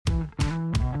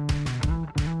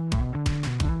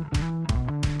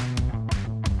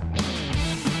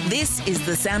This is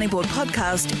the Sounding Board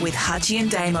podcast with Hutchie and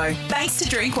Damo. Thanks to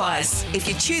Drinkwise. If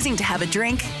you're choosing to have a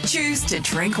drink, choose to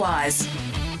drink wise.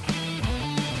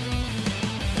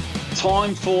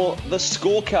 Time for the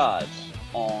scorecard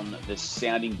on the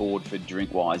sounding board for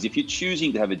Drinkwise. If you're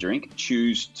choosing to have a drink,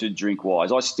 choose to drink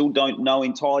wise. I still don't know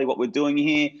entirely what we're doing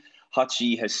here.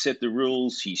 Hutchie has set the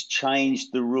rules. He's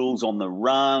changed the rules on the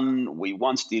run. We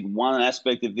once did one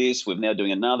aspect of this. We're now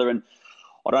doing another. And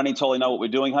I don't entirely know what we're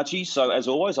doing, Hutchie. So as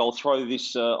always, I'll throw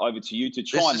this over to you to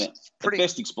try and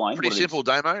best explain. Pretty simple,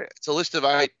 Damo. It's a list of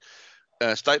 8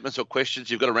 statements or questions.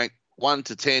 You've got to rank 1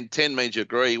 to 10. 10 means you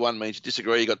agree, 1 means you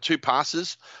disagree. You've got 2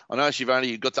 passes. I know you've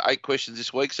only got to 8 questions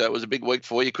this week, so it was a big week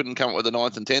for you. You couldn't come up with the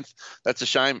 9th and 10th. That's a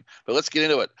shame, but let's get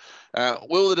into it.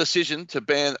 Will the decision to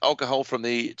ban alcohol from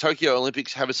the Tokyo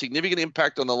Olympics have a significant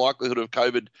impact on the likelihood of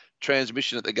COVID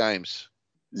transmission at the Games?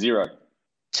 0.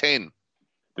 10.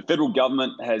 The federal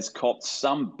government has copped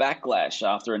some backlash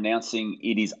after announcing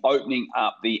it is opening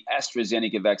up the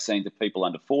AstraZeneca vaccine to people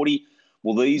under 40.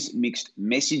 Will these mixed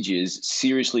messages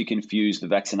seriously confuse the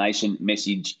vaccination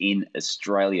message in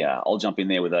Australia? I'll jump in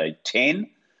there with a 10.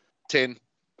 10.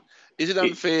 Is it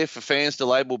unfair for fans to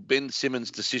label Ben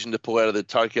Simmons' decision to pull out of the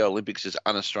Tokyo Olympics as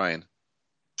un-Australian?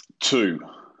 2.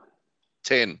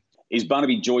 10. Is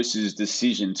Barnaby Joyce's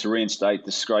decision to reinstate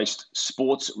disgraced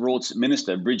Sports Rorts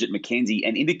Minister Bridget McKenzie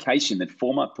an indication that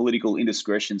former political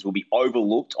indiscretions will be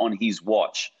overlooked on his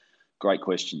watch? Great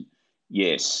question.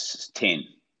 Yes. 10.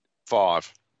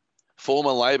 5.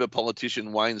 Former Labor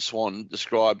politician Wayne Swan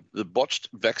described the botched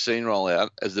vaccine rollout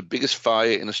as the biggest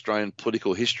failure in Australian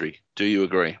political history. Do you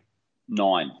agree?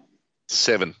 9.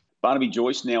 7. Barnaby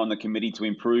Joyce now on the committee to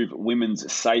improve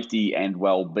women's safety and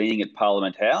well-being at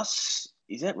Parliament House.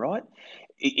 Is that right?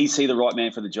 Is he the right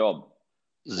man for the job?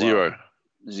 0.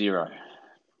 Well,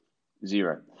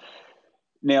 0.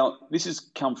 Now, this has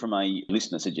come from a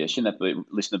listener suggestion, that the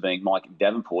listener being Mike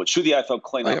Davenport. Should the AFL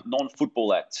clean up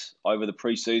non-football acts over the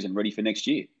pre-season ready for next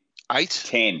year? 8.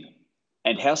 10.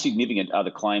 And how significant are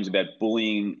the claims about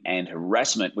bullying and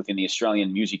harassment within the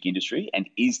Australian music industry? And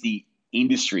is the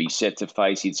industry set to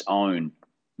face its own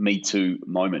Me Too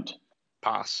moment?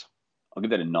 Pass. I'll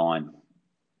give that a 9.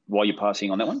 Why are you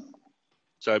passing on that one?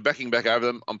 So backing back over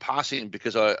them, I'm passing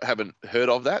because I haven't heard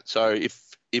of that. So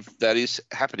if that is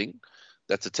happening,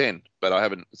 that's a 10. But I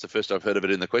haven't. It's the first I've heard of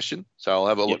it in the question. So I'll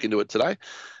have a look into it today.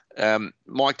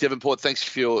 Mike Davenport, thanks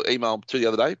for your email the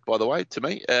other day, by the way, to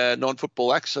me.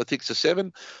 Non-football acts, I think it's a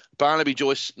 7. Barnaby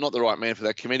Joyce, not the right man for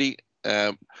that committee.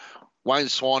 Wayne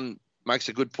Swan makes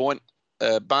a good point.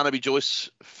 Barnaby Joyce,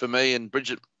 for me, and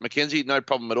Bridget McKenzie, no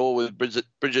problem at all with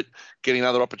Bridget getting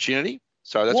another opportunity.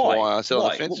 So that's why I said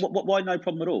on the fence. Why no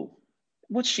problem at all?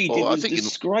 What she did was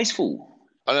disgraceful.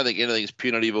 I don't think anything's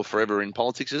punitive or forever in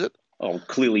politics, is it? Oh,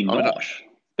 clearly not.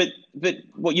 But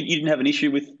what you didn't have an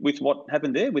issue with what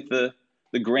happened there, with the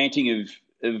granting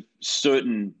of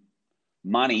certain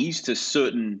monies to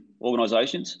certain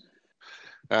organisations?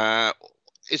 Has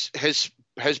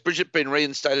Bridget been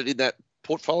reinstated in that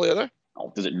portfolio though?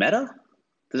 Oh, does it matter?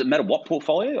 Does it matter what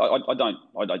portfolio? I don't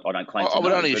claim to know.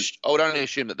 I would only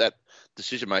assume that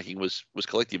decision making was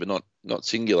collective and not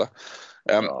singular.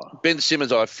 Ben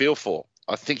Simmons, I feel for.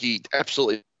 I think he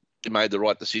absolutely made the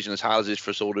right decision, as hard as it is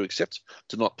for us all to accept,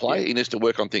 to not play. Yeah. He needs to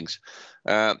work on things.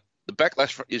 The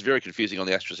backlash is very confusing on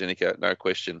the AstraZeneca, no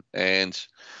question. And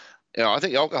I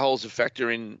think alcohol is a factor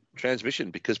in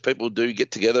transmission because people do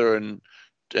get together and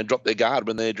drop their guard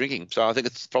when they're drinking. So I think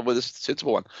it's probably the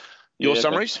sensible one. Your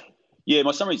summaries? Yeah,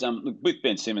 my summaries. With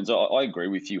Ben Simmons, I agree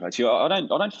with you, Hutchie. I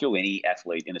don't feel any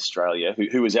athlete in Australia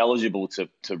who is eligible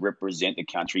to represent the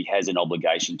country has an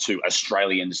obligation to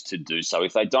Australians to do so.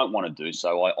 If they don't want to do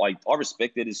so, I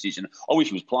respect their decision. I wish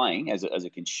he was playing as a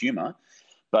consumer,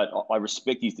 but I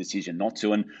respect his decision not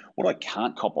to. And what I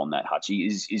can't cop on that, Hutchie,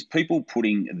 is people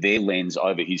putting their lens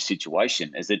over his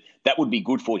situation, as that would be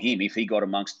good for him if he got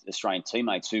amongst Australian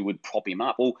teammates who would prop him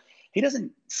up. Well, he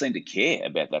doesn't seem to care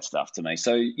about that stuff to me.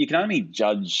 So you can only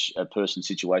judge a person's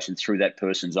situation through that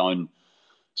person's own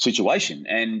situation.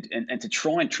 And to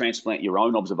try and transplant your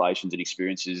own observations and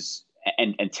experiences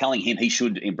and telling him he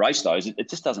should embrace those, it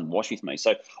just doesn't wash with me.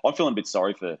 So I'm feeling a bit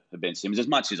sorry for Ben Simmons, as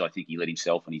much as I think he let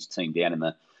himself and his team down in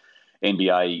the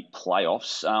NBA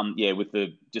playoffs. With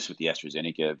the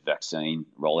AstraZeneca vaccine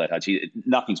rollout, Hutchie,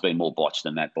 nothing's been more botched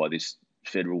than that by this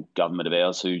federal government of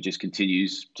ours, who just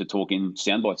continues to talk in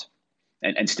soundbites.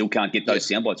 And still can't get those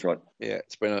soundbites right. Yeah,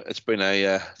 it's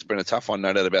been a tough one,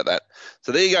 no doubt about that.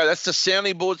 So there you go. That's the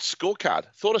sounding board scorecard.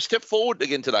 Thought a step forward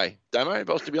again today, Damo,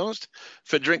 if I was to be honest,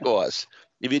 for Drinkwise.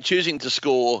 If you're choosing to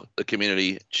score the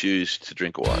community, choose to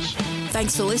drink wise.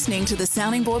 Thanks for listening to the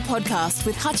Sounding Board podcast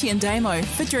with Hutchie and Damo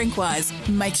for Drinkwise.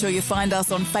 Make sure you find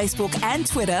us on Facebook and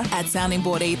Twitter at Sounding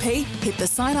Board EP. Hit the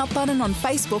sign up button on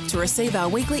Facebook to receive our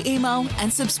weekly email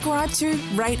and subscribe to,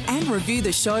 rate and review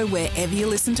the show wherever you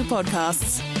listen to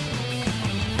podcasts.